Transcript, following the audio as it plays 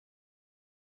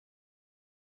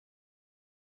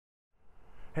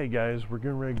Hey guys, we're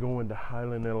getting ready to go into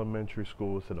Highland Elementary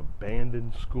School. It's an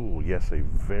abandoned school. Yes, a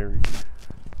very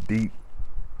deep,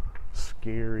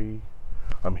 scary.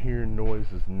 I'm hearing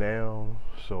noises now.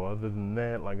 So other than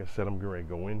that, like I said, I'm getting ready to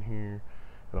go in here.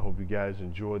 And I hope you guys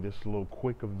enjoy this little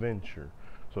quick adventure.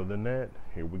 So than that,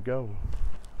 here we go.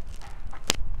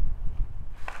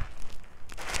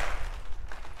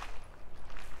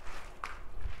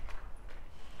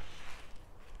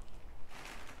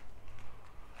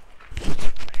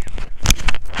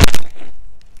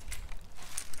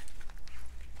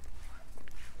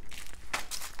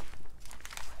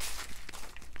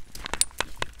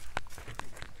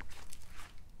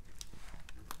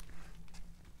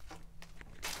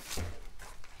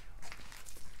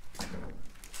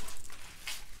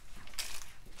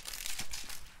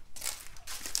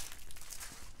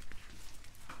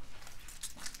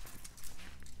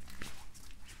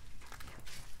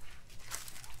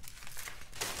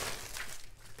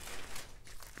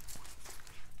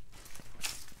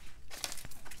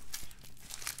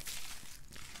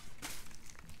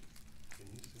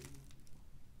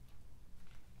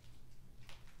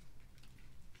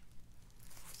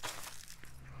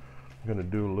 I'm gonna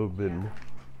do a little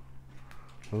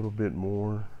bit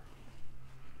more.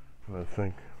 And I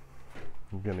think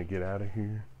I'm gonna get out of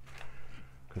here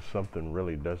because something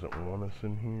really doesn't want us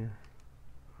in here.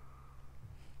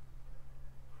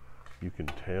 You can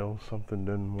tell something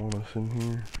doesn't want us in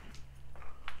here.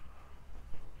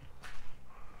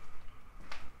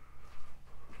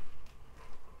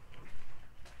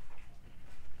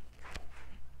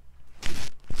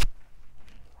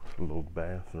 It's a little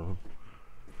bathroom.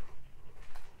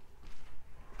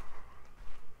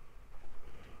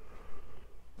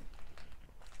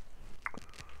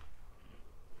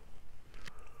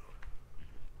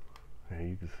 And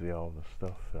you can see all the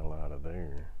stuff fell out of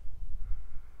there.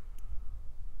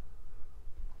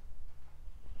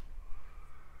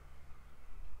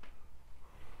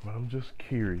 But I'm just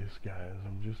curious, guys.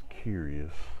 I'm just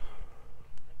curious.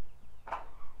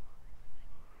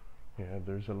 Yeah,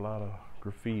 there's a lot of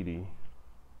graffiti.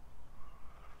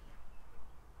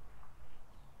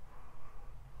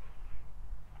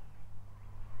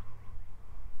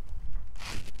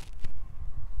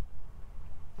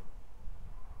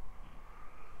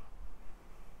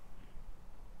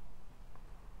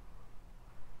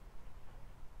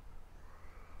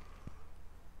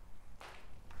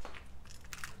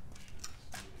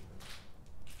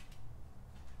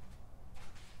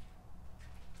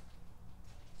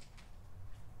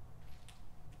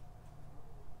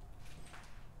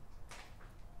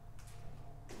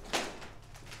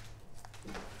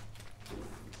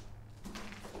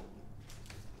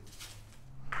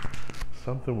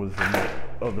 Something was in that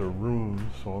other room,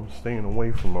 so I'm staying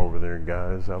away from over there,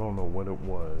 guys. I don't know what it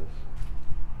was.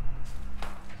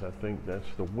 I think that's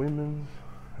the women's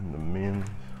and the men's.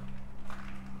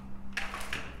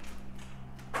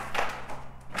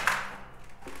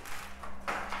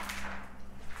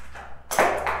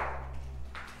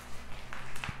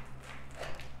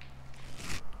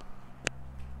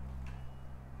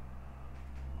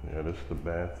 Yeah, this is the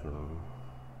bathroom.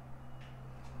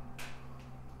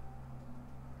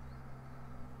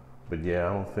 But yeah,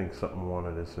 I don't think something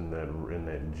wanted us in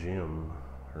that gym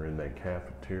or in that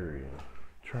cafeteria.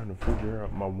 Trying to figure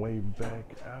out my way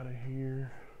back out of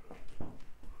here.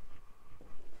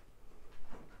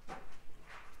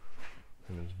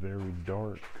 And it's very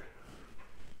dark.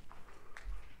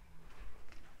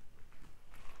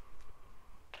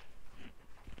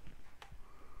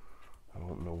 I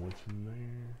don't know what's in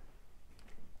there.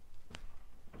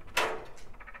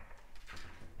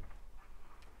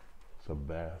 It's a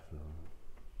bathroom.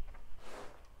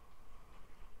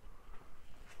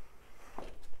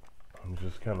 I'm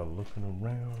just kind of looking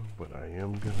around, but I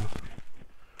am gonna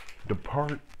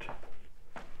depart.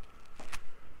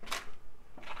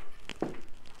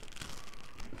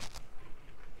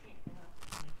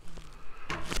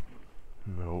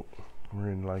 No, we're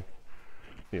in like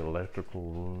the electrical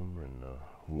room and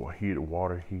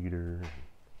water heater.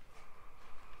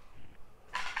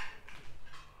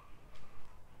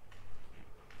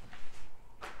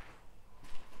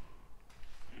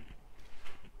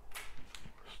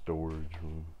 Storage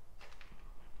room.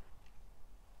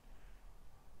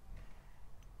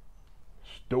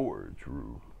 Storage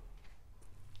room.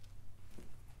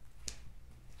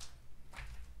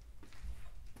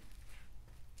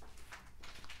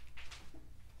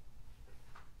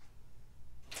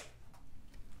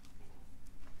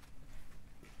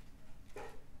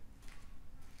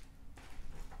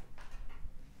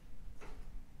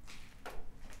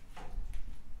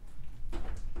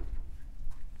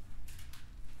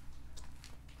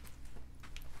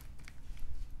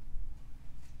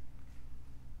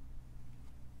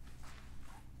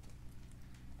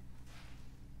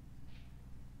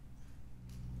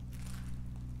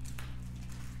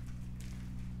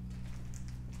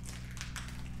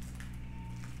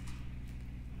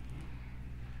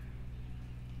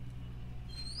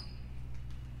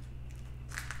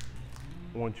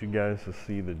 want you guys to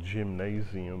see the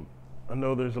gymnasium. I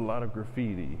know there's a lot of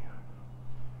graffiti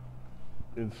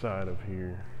inside of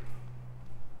here.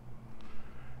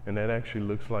 And that actually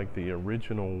looks like the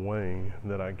original way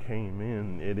that I came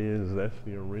in. That's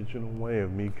the original way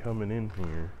of me coming in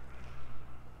here.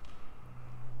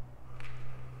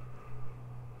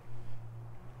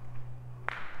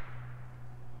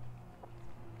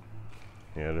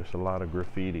 Yeah, there's a lot of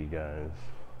graffiti, guys.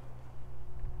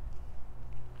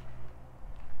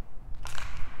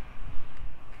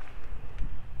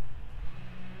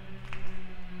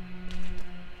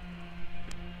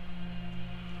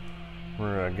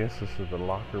 I guess this is the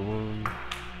locker room.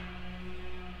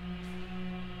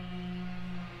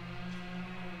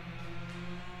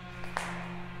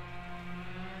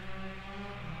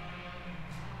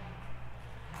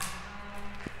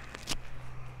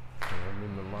 I'm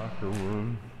in the locker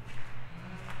room.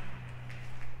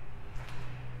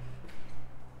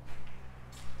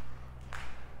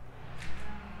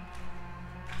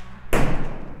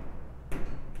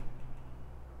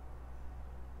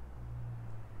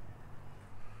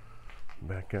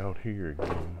 Back out here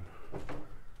again.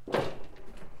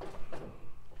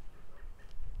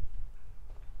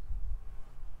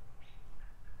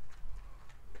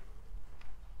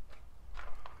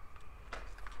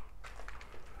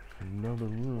 Another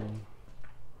room.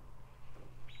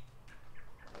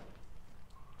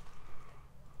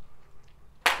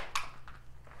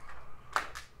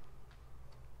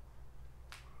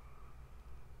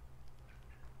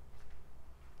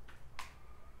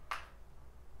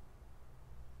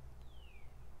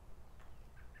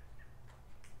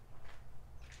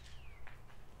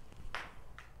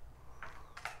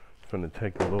 Gonna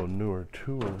take a little newer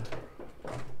tour.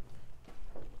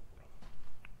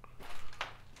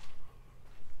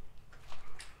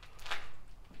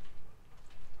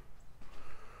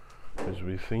 As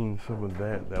we've seen some of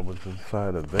that was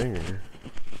inside of there.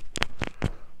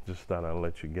 Just thought I'd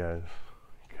let you guys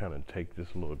kind of take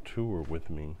this little tour with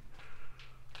me.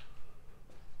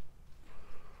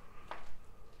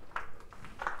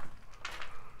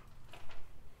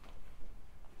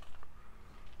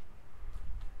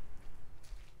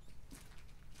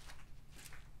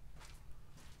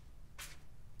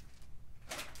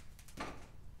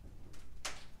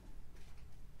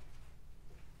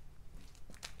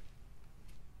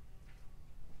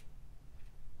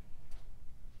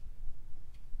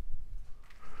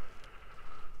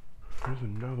 There's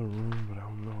another room, but I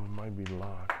don't know, it might be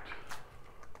locked.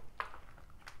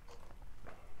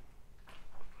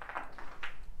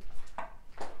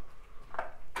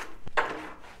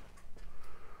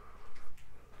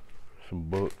 Some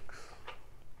books.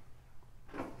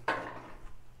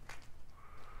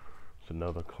 It's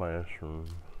another classroom.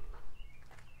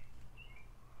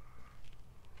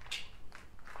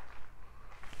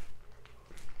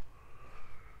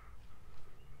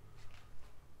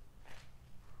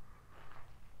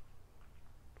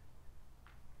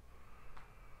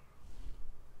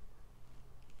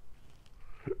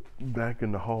 Back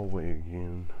in the hallway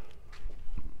again.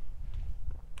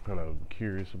 Kind of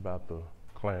curious about the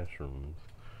classrooms.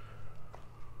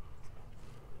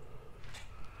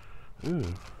 Ooh,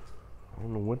 I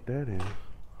don't know what that is.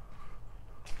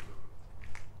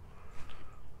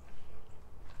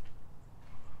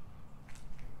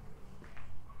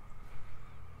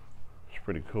 It's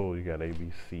pretty cool. You got A,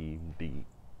 B, C, D,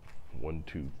 1,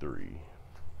 2, 3.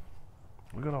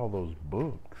 Look at all those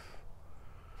books.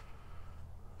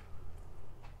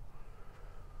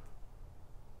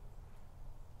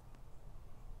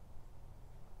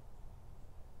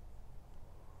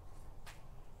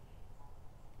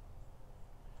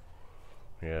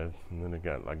 Yeah, and then they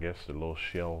got, I guess, the little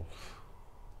shelves.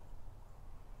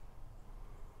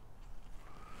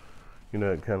 You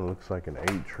know, it kind of looks like an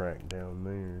 8-track down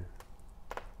there.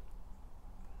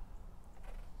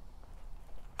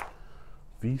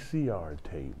 VCR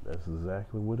tape, that's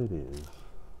exactly what it is.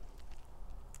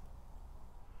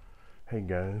 Hey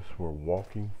guys, we're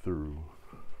walking through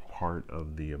part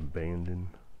of the abandoned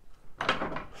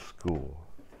school.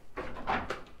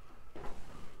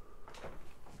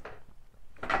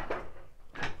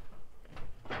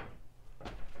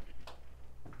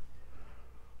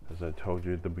 As I told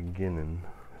you at the beginning,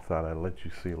 I thought I'd let you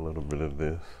see a little bit of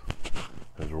this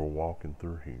as we're walking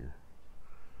through here.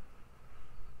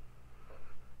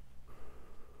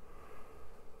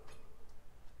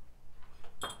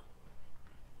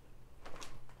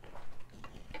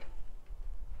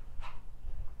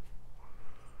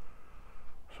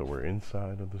 So we're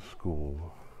inside of the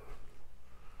school.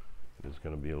 It's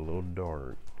going to be a little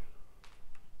dark.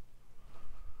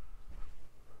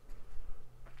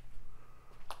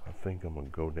 I think I'm gonna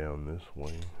go down this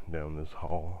way, down this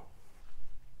hall.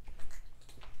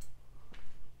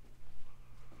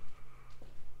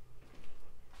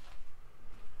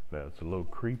 Now it's a little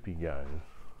creepy, guys.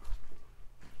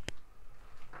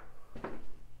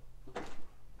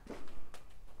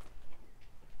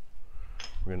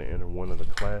 We're gonna enter one of the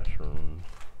classrooms.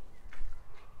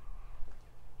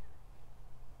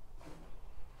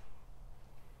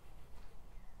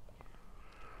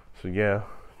 So yeah,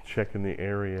 checking the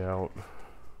area out.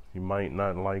 You might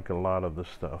not like a lot of the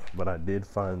stuff, but I did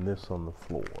find this on the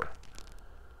floor.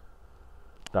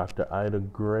 Dr. Ida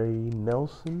Gray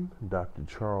Nelson, Dr.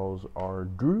 Charles R.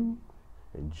 Drew,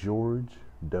 and George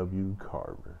W.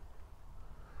 Carver.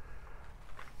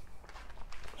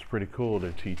 It's pretty cool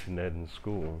they're teaching that in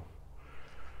school.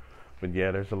 But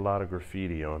yeah, there's a lot of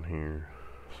graffiti on here.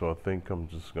 So I think I'm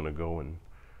just gonna go and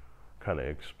kind of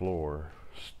explore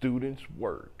students'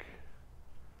 work.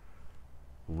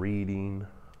 Reading,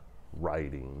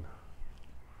 writing.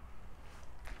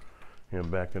 And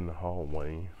back in the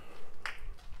hallway.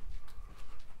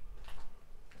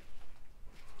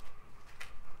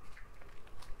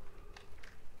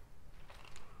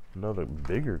 Another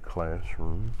bigger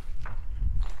classroom.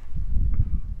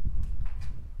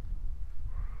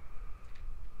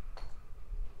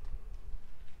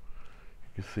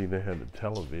 You can see they had the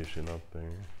television up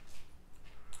there.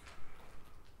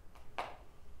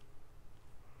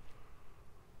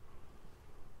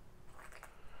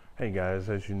 Hey guys,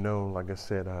 as you know, like I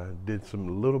said, I did a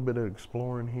little bit of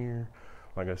exploring here.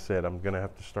 Like I said, I'm gonna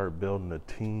have to start building a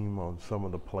team on some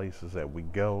of the places that we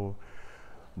go.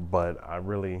 But I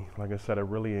really, like I said, I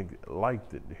really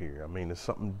liked it here. I mean, it's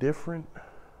something different,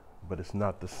 but it's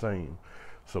not the same.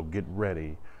 So get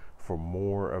ready for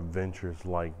more adventures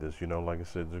like this. You know, like I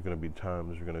said, there's gonna be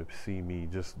times you're gonna see me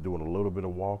just doing a little bit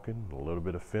of walking, a little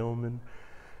bit of filming,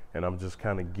 and I'm just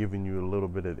kind of giving you a little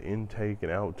bit of intake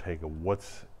and outtake of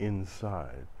what's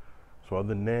inside. So other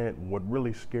than that, what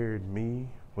really scared me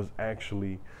was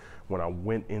actually when I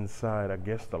went inside, I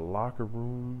guess the locker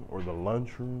room or the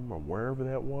lunchroom or wherever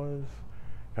that was,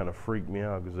 kind of freaked me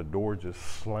out because the door just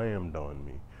slammed on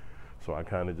me. So I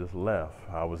kind of just left.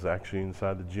 I was actually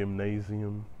inside the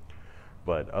gymnasium.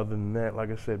 But other than that,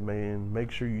 like I said, man, make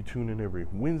sure you tune in every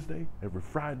Wednesday, every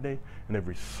Friday, and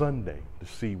every Sunday to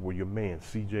see where your man,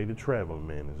 CJ the Traveling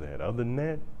Man, is at. Other than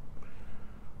that,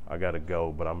 I gotta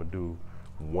go, but I'm gonna do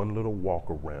one little walk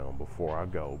around before I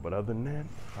go. But other than that,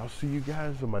 I'll see you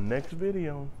guys in my next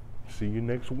video. See you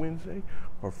next Wednesday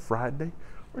or Friday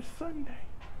or Sunday.